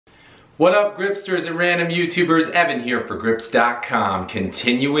What up, Gripsters and random YouTubers? Evan here for Grips.com,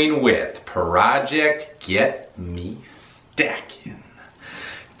 continuing with Project Get Me Stacking.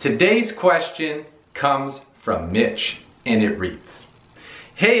 Today's question comes from Mitch, and it reads,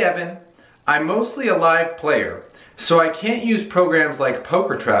 "Hey Evan, I'm mostly a live player, so I can't use programs like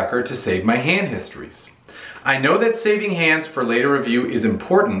Poker Tracker to save my hand histories. I know that saving hands for later review is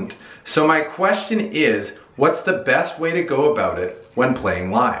important, so my question is, what's the best way to go about it when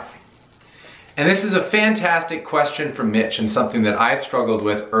playing live?" And this is a fantastic question from Mitch and something that I struggled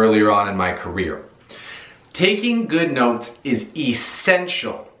with earlier on in my career. Taking good notes is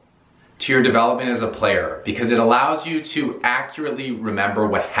essential to your development as a player because it allows you to accurately remember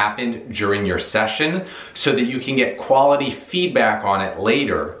what happened during your session so that you can get quality feedback on it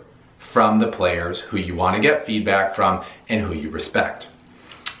later from the players who you want to get feedback from and who you respect.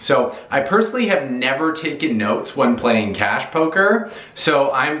 So I personally have never taken notes when playing cash poker,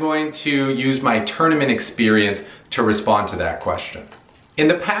 so I'm going to use my tournament experience to respond to that question. In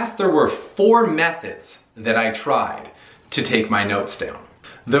the past, there were 4 methods that I tried to take my notes down.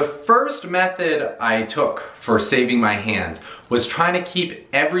 The first method I took for saving my hands was trying to keep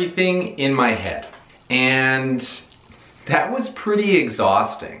everything in my head. And that was pretty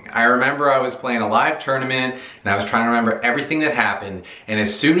exhausting. I remember I was playing a live tournament and I was trying to remember everything that happened, and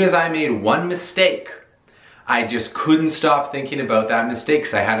as soon as I made one mistake, I just couldn't stop thinking about that mistake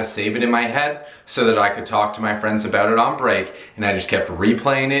because I had to save it in my head so that I could talk to my friends about it on break, and I just kept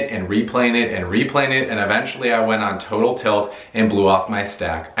replaying it and replaying it and replaying it, and eventually I went on total tilt and blew off my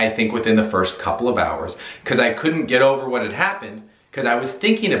stack, I think within the first couple of hours, because I couldn't get over what had happened because I was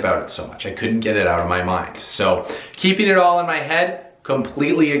thinking about it so much. I couldn't get it out of my mind. So keeping it all in my head,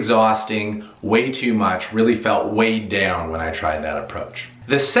 completely exhausting, way too much, really felt weighed down when I tried that approach.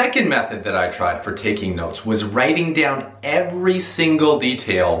 The second method that I tried for taking notes was writing down every single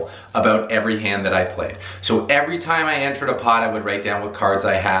detail about every hand that I played. So every time I entered a pot, I would write down what cards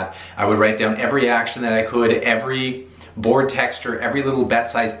I had. I would write down every action that I could, every board texture, every little bet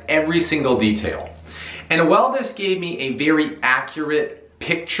size, every single detail. And while this gave me a very accurate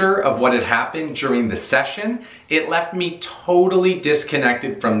picture of what had happened during the session, it left me totally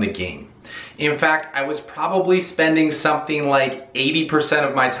disconnected from the game. In fact, I was probably spending something like 80%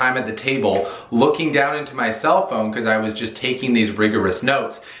 of my time at the table looking down into my cell phone because I was just taking these rigorous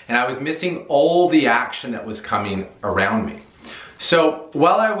notes, and I was missing all the action that was coming around me. So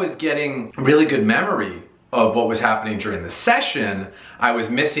while I was getting really good memory of what was happening during the session, I was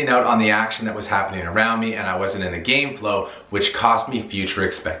missing out on the action that was happening around me, and I wasn't in the game flow, which cost me future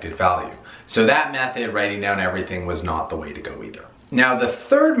expected value. So that method, writing down everything, was not the way to go either. Now, the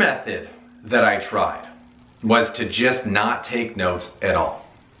third method that I tried was to just not take notes at all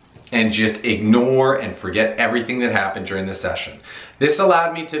and just ignore and forget everything that happened during the session. This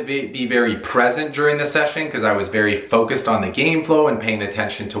allowed me to be very present during the session because I was very focused on the game flow and paying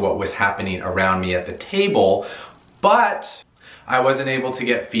attention to what was happening around me at the table, but I wasn't able to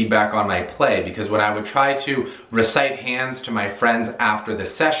get feedback on my play because when I would try to recite hands to my friends after the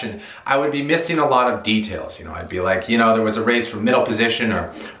session, I would be missing a lot of details. You know, I'd be like, you know, there was a raise from middle position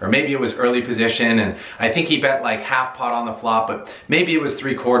or maybe it was early position, and I think he bet like half pot on the flop, but maybe it was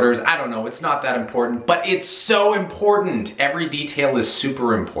 3/4. I don't know, it's not that important, but it's so important. Every detail is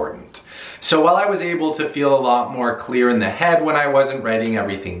super important. So while I was able to feel a lot more clear in the head when I wasn't writing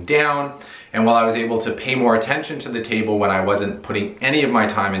everything down, and while I was able to pay more attention to the table when I wasn't putting any of my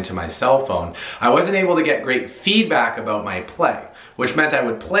time into my cell phone, I wasn't able to get great feedback about my play, which meant I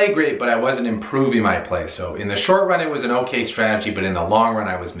would play great, but I wasn't improving my play. So in the short run, it was an okay strategy, but in the long run,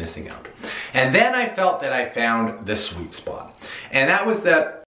 I was missing out. And then I felt that I found the sweet spot. And that was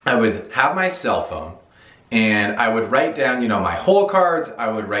that I would have my cell phone, and I would write down, you know, my hole cards, I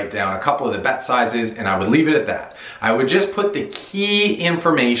would write down a couple of the bet sizes, and I would leave it at that. I would just put the key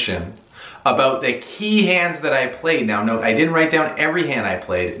information about the key hands that I played. Now note, I didn't write down every hand I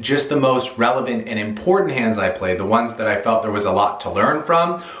played, just the most relevant and important hands I played, the ones that I felt there was a lot to learn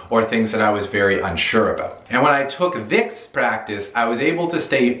from or things that I was very unsure about. And when I took this practice, I was able to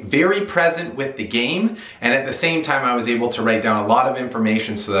stay very present with the game, and at the same time I was able to write down a lot of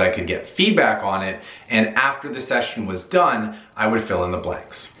information so that I could get feedback on it, and after the session was done, I would fill in the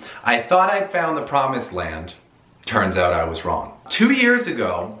blanks. I thought I'd found the promised land. Turns out I was wrong. 2 years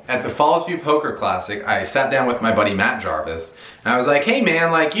ago at the Fallsview Poker Classic, I sat down with my buddy Matt Jarvis, and I was like, hey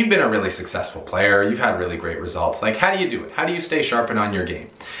man, like, you've been a really successful player, you've had really great results, like, how do you do it? How do you stay sharp and on your game?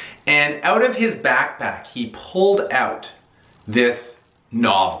 And out of his backpack, he pulled out this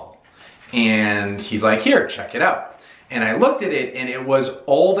novel, and he's like, here, check it out. And I looked at it, and it was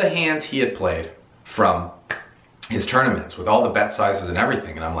all the hands he had played from his tournaments with all the bet sizes and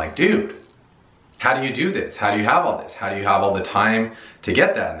everything. And I'm like, dude, how do you do this? How do you have all this? How do you have all the time to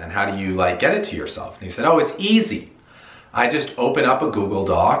get that? And then how do you like get it to yourself? And he said, oh, it's easy. I just open up a Google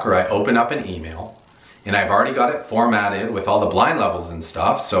Doc or I open up an email and I've already got it formatted with all the blind levels and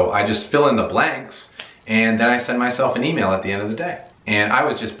stuff. So I just fill in the blanks and then I send myself an email at the end of the day. And I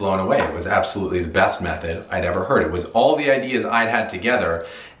was just blown away. It was absolutely the best method I'd ever heard. It was all the ideas I'd had together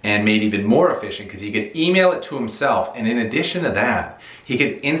and made even more efficient because he could email it to himself. And in addition to that, he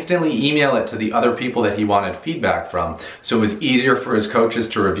could instantly email it to the other people that he wanted feedback from. So it was easier for his coaches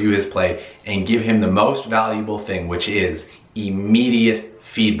to review his play and give him the most valuable thing, which is immediate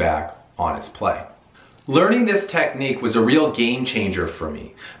feedback on his play. Learning this technique was a real game changer for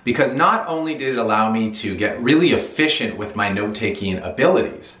me because not only did it allow me to get really efficient with my note-taking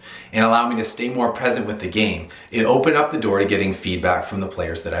abilities and allow me to stay more present with the game, it opened up the door to getting feedback from the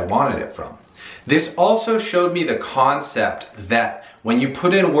players that I wanted it from. This also showed me the concept that when you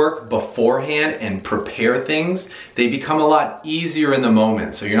put in work beforehand and prepare things, they become a lot easier in the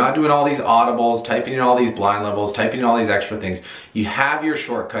moment. So you're not doing all these audibles, typing in all these blind levels, typing in all these extra things. You have your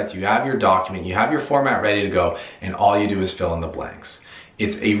shortcuts, you have your document, you have your format ready to go, and all you do is fill in the blanks.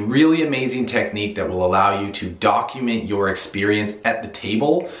 It's a really amazing technique that will allow you to document your experience at the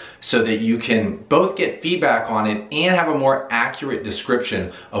table so that you can both get feedback on it and have a more accurate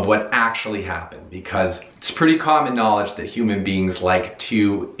description of what actually happened, because it's pretty common knowledge that human beings like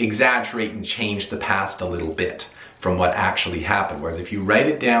to exaggerate and change the past a little bit from what actually happened. Whereas if you write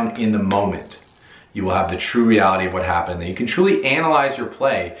it down in the moment, you will have the true reality of what happened, and then you can truly analyze your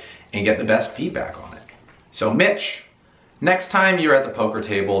play and get the best feedback on it. So Mitch, next time you're at the poker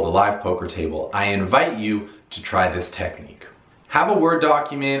table, the live poker table, I invite you to try this technique. Have a Word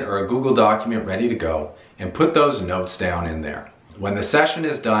document or a Google document ready to go and put those notes down in there. When the session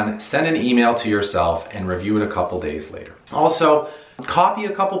is done, send an email to yourself and review it a couple days later. Also, copy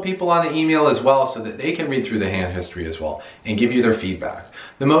a couple people on the email as well so that they can read through the hand history as well and give you their feedback.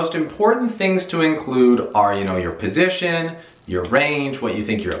 The most important things to include are, your position, your range, what you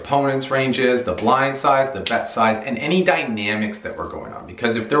think your opponent's range is, the blind size, the bet size, and any dynamics that were going on.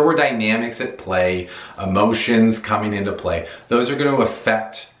 Because if there were dynamics at play, emotions coming into play, those are going to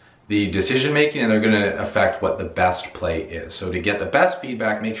affect the decision making and they're going to affect what the best play is. So to get the best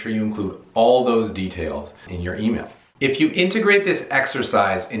feedback, make sure you include all those details in your email. If you integrate this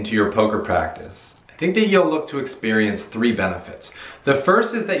exercise into your poker practice, I think that you'll look to experience 3 benefits. The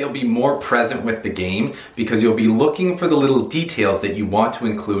first is that you'll be more present with the game because you'll be looking for the little details that you want to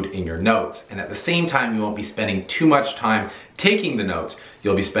include in your notes. And at the same time, you won't be spending too much time taking the notes.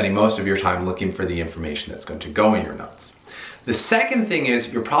 You'll be spending most of your time looking for the information that's going to go in your notes. The second thing is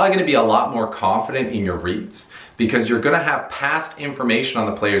you're probably going to be a lot more confident in your reads because you're going to have past information on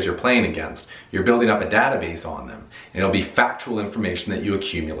the players you're playing against. You're building up a database on them, and it'll be factual information that you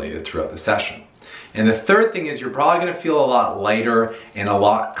accumulated throughout the session. And the third thing is you're probably going to feel a lot lighter and a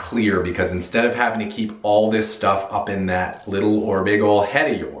lot clearer because instead of having to keep all this stuff up in that little or big old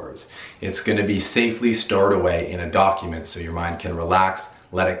head of yours, it's going to be safely stored away in a document so your mind can relax,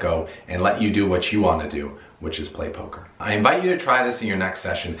 let it go, and let you do what you want to do, which is play poker. I invite you to try this in your next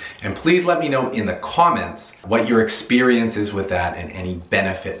session, and please let me know in the comments what your experience is with that and any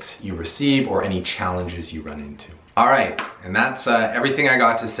benefits you receive or any challenges you run into. All right, and that's everything I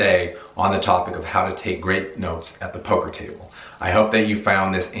got to say on the topic of how to take great notes at the poker table. I hope that you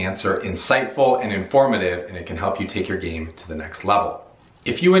found this answer insightful and informative, and it can help you take your game to the next level.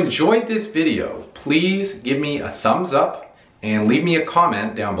 If you enjoyed this video, please give me a thumbs up and leave me a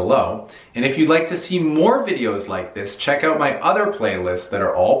comment down below. And if you'd like to see more videos like this, check out my other playlists that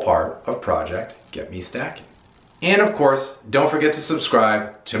are all part of Project Get Me Stacking. And of course, don't forget to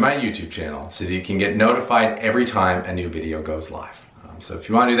subscribe to my YouTube channel so that you can get notified every time a new video goes live. So if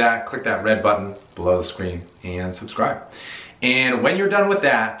you want to do that, click that red button below the screen and subscribe. And when you're done with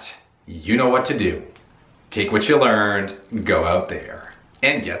that, you know what to do. Take what you learned, go out there,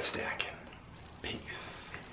 and get stacking. Peace.